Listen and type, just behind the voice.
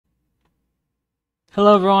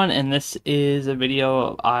Hello everyone, and this is a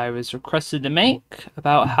video I was requested to make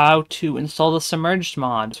about how to install the Submerged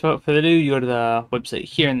mod. So without further ado, you go to the website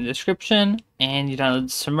here in the description, and you download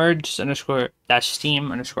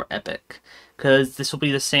submerged_steam_epic, because this will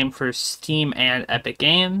be the same for Steam and Epic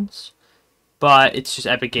Games, but it's just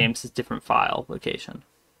Epic Games' different file location.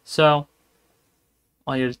 So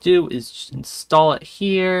all you have to do is just install it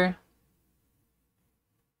here,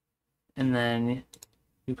 and then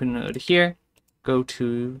you can go to here. Go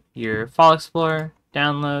to your File Explorer,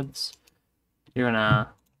 Downloads. You're gonna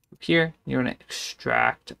here. You're gonna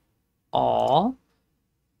extract all.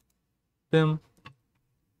 Boom.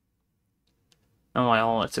 And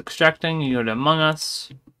while it's extracting, you go to Among Us,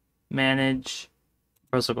 Manage,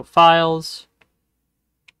 Browse Local Files.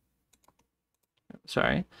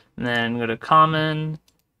 Sorry, and then go to Common.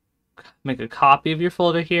 Make a copy of your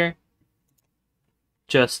folder here.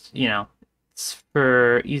 Just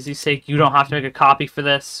for easy sake, you don't have to make a copy for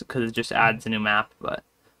this because it just adds a new map, but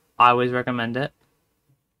I always recommend it.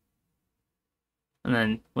 And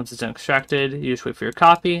then once it's done extracted, you just wait for your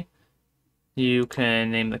copy. You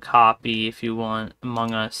can name the copy if you want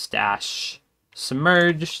Among Us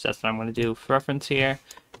 -submerged. That's what I'm going to do for reference here.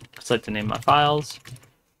 Just like to name my files.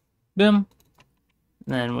 Boom.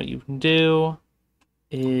 And then what you can do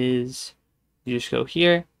is you just go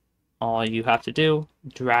here. All you have to do,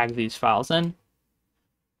 drag these files in.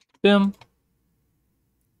 Boom.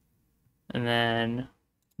 And then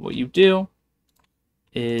what you do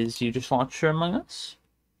is you just launch your Among Us.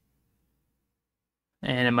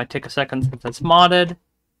 And it might take a second since it's modded.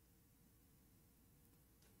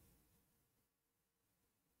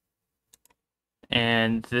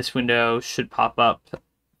 And this window should pop up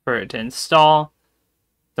for it to install.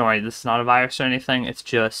 Don't worry, this is not a virus or anything. It's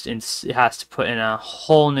just it has to put in a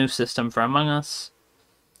whole new system for Among Us.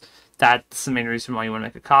 That's the main reason why you want to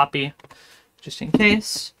make a copy, just in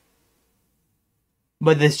case.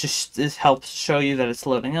 But this helps show you that it's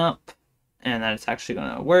loading up and that it's actually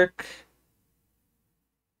going to work.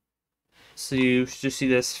 So you should just see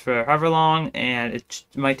this for however long, and it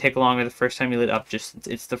might take longer the first time you lit up. Just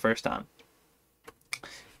it's the first time.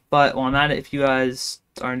 But while I'm at it, if you guys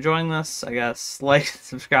are enjoying this, I guess like,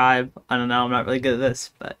 subscribe. I don't know, I'm not really good at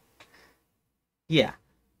this, but yeah.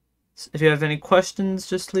 So if you have any questions,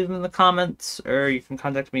 just leave them in the comments, or you can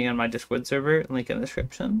contact me on my Discord server, link in the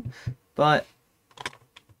description. But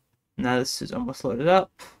now this is almost loaded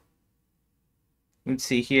up. You can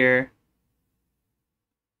see here,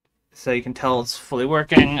 so you can tell it's fully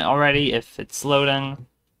working already if it's loading,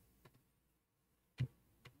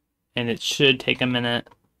 and it should take a minute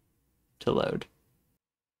to load.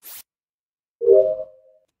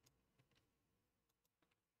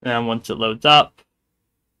 And once it loads up,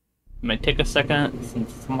 it might take a second since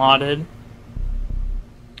it's modded.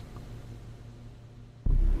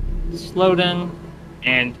 It's loading,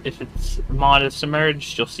 and if it's modded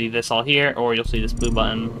submerged, you'll see this all here, or you'll see this blue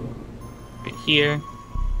button right here.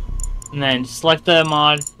 And then select the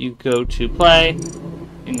mod, you go to play,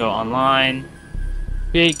 you can go online,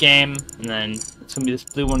 create game, and then it's going to be this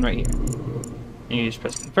blue one right here. And you just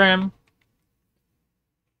press confirm.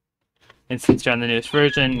 And since you're on the newest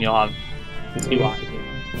version, you'll have this UI here.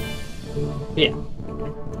 But yeah.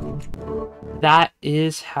 That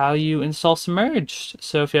is how you install Submerged.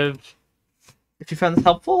 So if you found this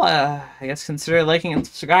helpful, I guess consider liking and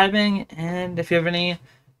subscribing. And if you have any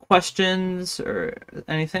questions or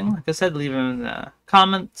anything, like I said, leave them in the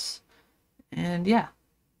comments. And yeah.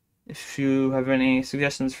 If you have any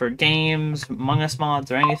suggestions for games, Among Us mods,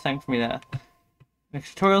 or anything for me to make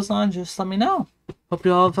tutorials on, just let me know. Hope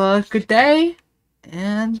you all have a good day,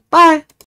 and bye!